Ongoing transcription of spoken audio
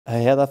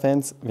Hey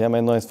Hertha-Fans, wir haben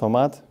ein neues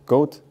Format,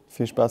 G.O.A.T.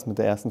 Viel Spaß mit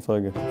der ersten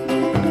Folge.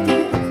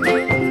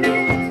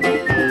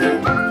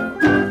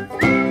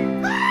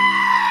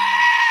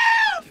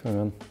 Ich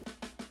fange an.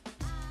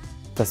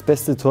 Das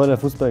beste Tor der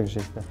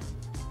Fußballgeschichte.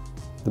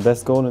 The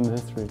best goal in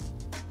history.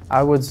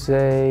 I would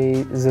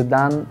say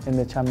Zidane in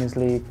the Champions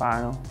League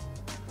final,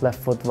 left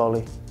foot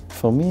volley.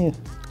 For me,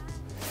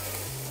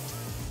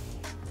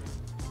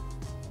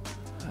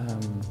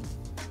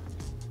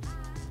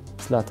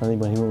 Zlatan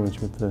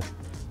Ibrahimovic mit der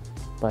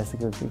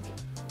bicycle kick.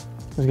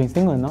 It was against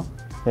England, no?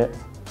 Ja.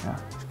 Ja,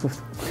 ist gut.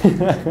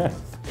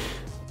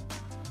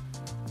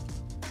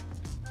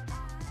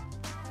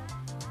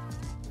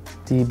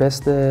 Die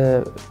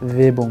beste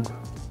Werbung.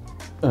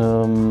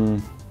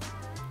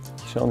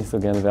 Ich schaue nicht so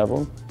gerne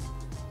Werbung,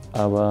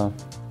 aber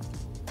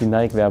die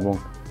Nike-Werbung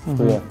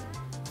früher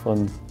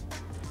von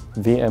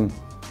WM,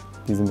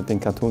 diese mit den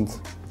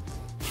Cartoons.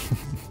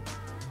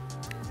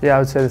 Yeah, I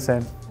would say the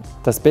same.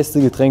 Das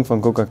beste Getränk von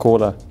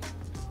Coca-Cola.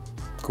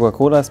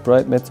 Coca-Cola,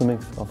 Sprite,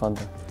 Mezzomix oder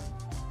Fanta?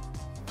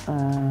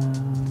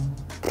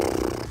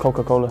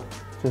 Coca-Cola,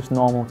 just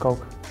normal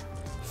Coke.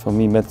 For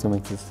me,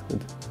 Mezzomix is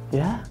good.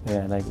 Yeah?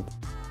 Yeah, I like it.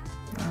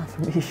 Ah,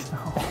 für mich no.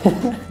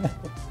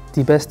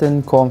 Die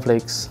besten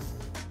Cornflakes.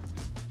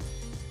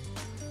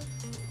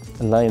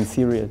 Lion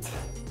Cereals.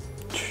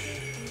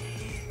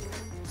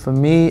 For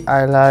me,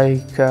 I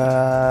like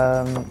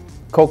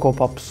Cocoa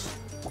Pops.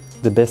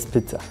 The best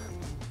pizza.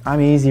 I'm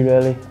easy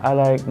really. I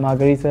like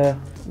margarita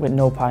with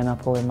no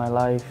pineapple in my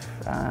life,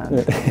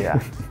 and yeah,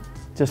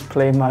 just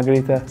plain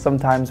margarita.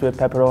 Sometimes with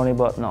pepperoni,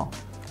 but no,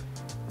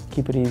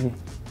 keep it easy.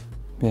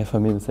 Yeah, for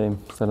me the same.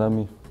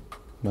 Salami,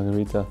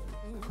 Margarita.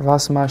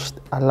 Was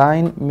macht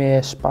allein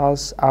mehr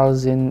Spaß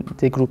als in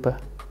der Gruppe?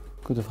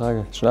 Gute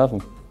Frage.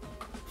 Schlafen.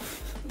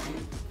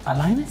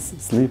 Alleine?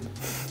 Sleep.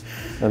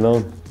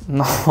 Alone.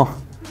 No.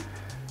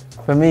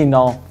 For me,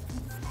 no.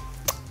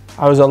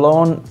 I was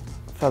alone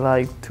for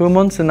like 2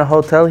 months in a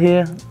hotel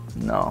here.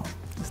 No,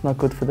 it's not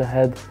good for the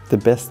head. The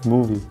best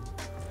movie.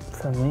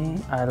 For me,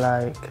 I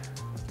like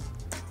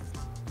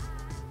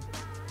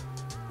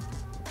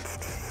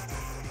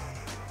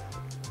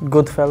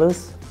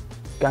Goodfellas,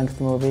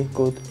 gangster movie,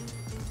 good.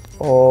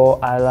 Or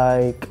I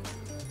like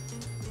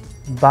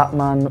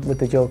Batman with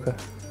the Joker.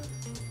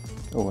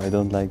 Oh, I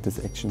don't like this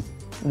action.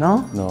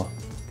 No? No.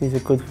 These are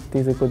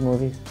good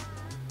movies.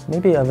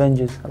 Maybe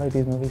Avengers, I like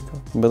these movies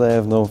too. But I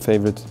have no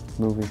favorite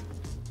movie.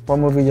 What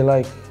movie you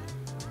like?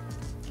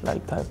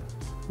 Like type?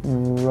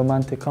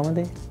 Romantic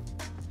comedy?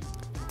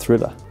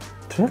 Thriller.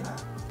 Thriller?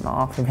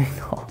 No, for me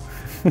no.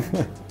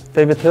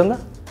 Favorite thriller?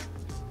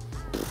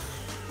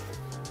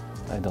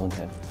 I don't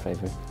have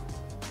favorite.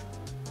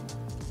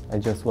 I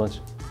just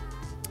watch.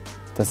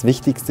 Das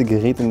wichtigste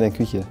Gerät in der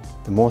Küche.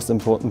 The most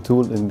important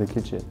tool in the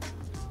kitchen.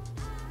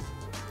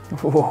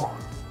 Whoa.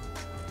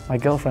 My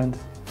girlfriend.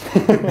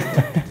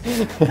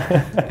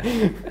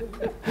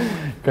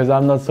 Because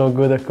I'm not so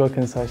good at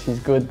cooking, so she's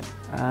good.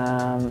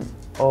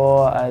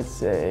 Or I'd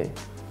say,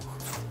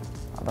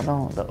 I don't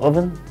know, the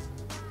oven.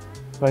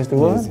 Where's the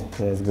oven?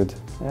 Yeah, it's good.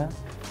 Yeah.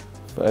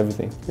 For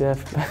everything. Yeah.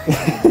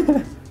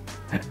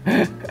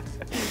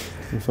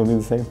 For me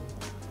the same.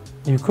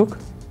 You cook?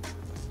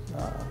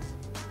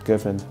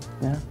 Girlfriend.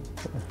 Yeah.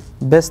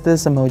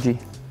 Bestes emoji.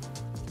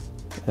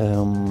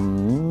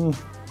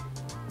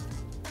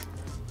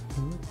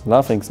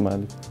 Laughing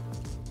smiley.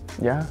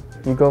 Yeah.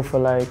 You go for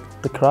like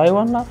the cry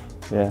one, laugh?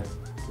 Yeah.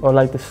 Or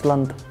like the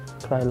slant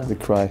cry laugh? The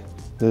cry.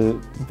 The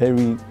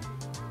very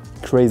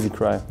crazy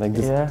cry. Like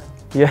this. Yeah.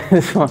 Yeah,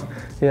 this one.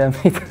 Yeah,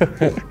 me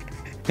too.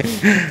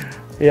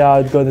 Yeah,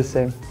 I'd go the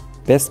same.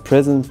 Best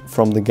present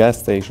from the gas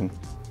station.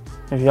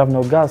 If you have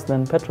no gas,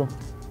 then petrol.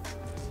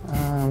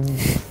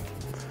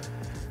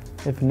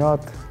 If not,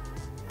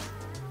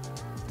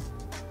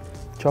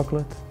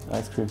 chocolate.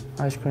 Ice cream.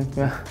 Ice cream,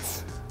 yeah.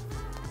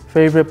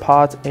 Favorite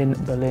part in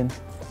Berlin?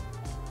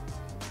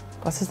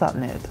 Was ist das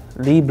nicht?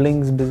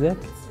 Lieblingsbezirk?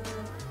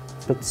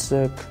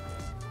 Bezirk.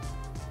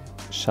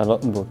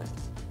 Charlottenburg.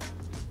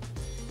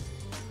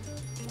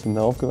 Ich bin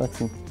da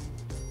aufgewachsen.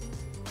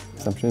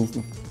 Ist am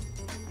schönsten.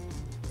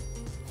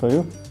 For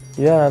you?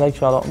 Yeah, I like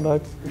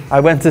Charlottenburg. I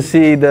went to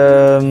see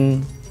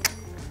the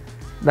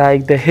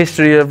like the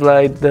history of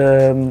like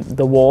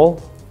the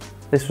wall.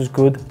 This was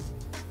good.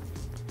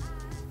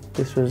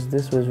 This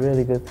was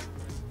really good.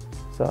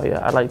 So yeah,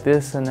 I like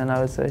this, and then I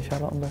would say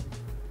Charlottenburg.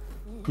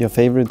 Your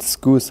favorite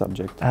school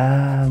subject?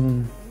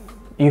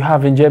 You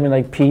have in German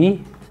like PE,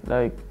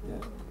 like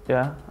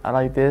yeah, I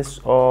like this.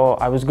 Or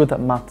I was good at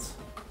maths.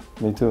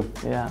 Me too.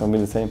 Yeah. For me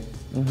the same.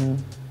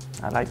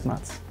 I like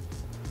maths.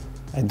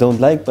 I don't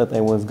like, but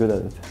I was good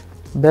at it.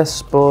 Best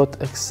sport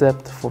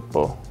except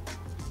football.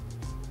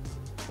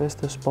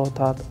 Beste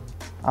Sportart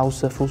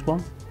außer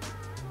Fußball?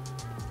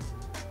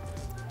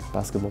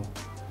 Basketball.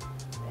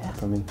 Yeah.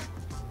 For me.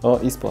 Oh,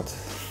 e-sport.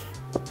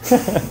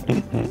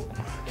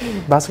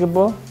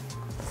 Basketball?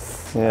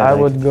 Yeah, I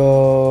like would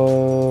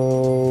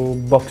go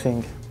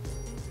boxing.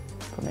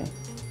 For me.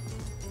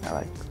 I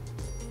like.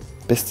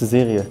 Beste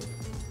Serie.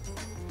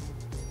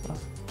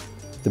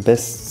 The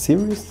best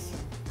series?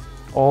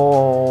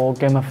 or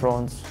Game of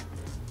Thrones?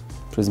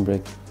 Prison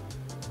Break.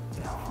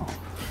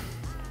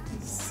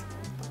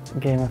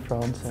 Game of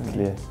Thrones.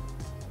 Clear.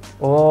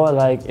 Or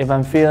like if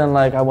I'm feeling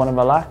like I want to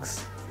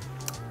relax,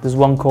 there's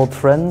one called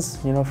Friends.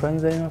 You know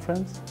Friends? You know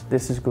Friends?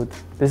 This is good.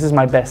 This is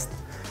my best.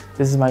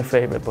 This is my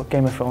favorite, but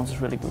Game of Thrones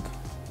is really good.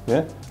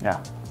 Yeah?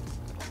 Yeah.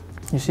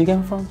 You see Game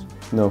of Thrones?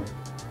 No.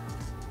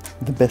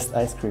 The best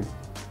ice cream.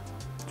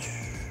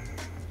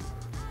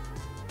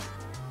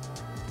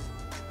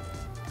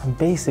 I'm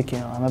basic, you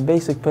know. I'm a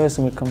basic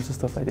person when it comes to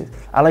stuff like this.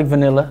 I like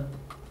vanilla.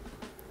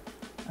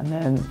 And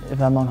then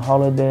if I'm on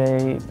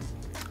holiday,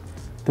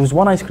 there was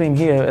one ice cream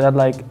here that had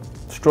like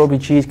strawberry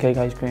cheesecake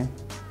ice cream.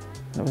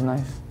 It was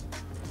nice.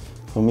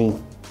 For me,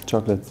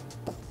 chocolate.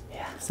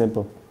 Yeah.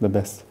 Simple, the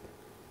best.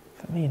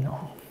 For me,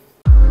 no.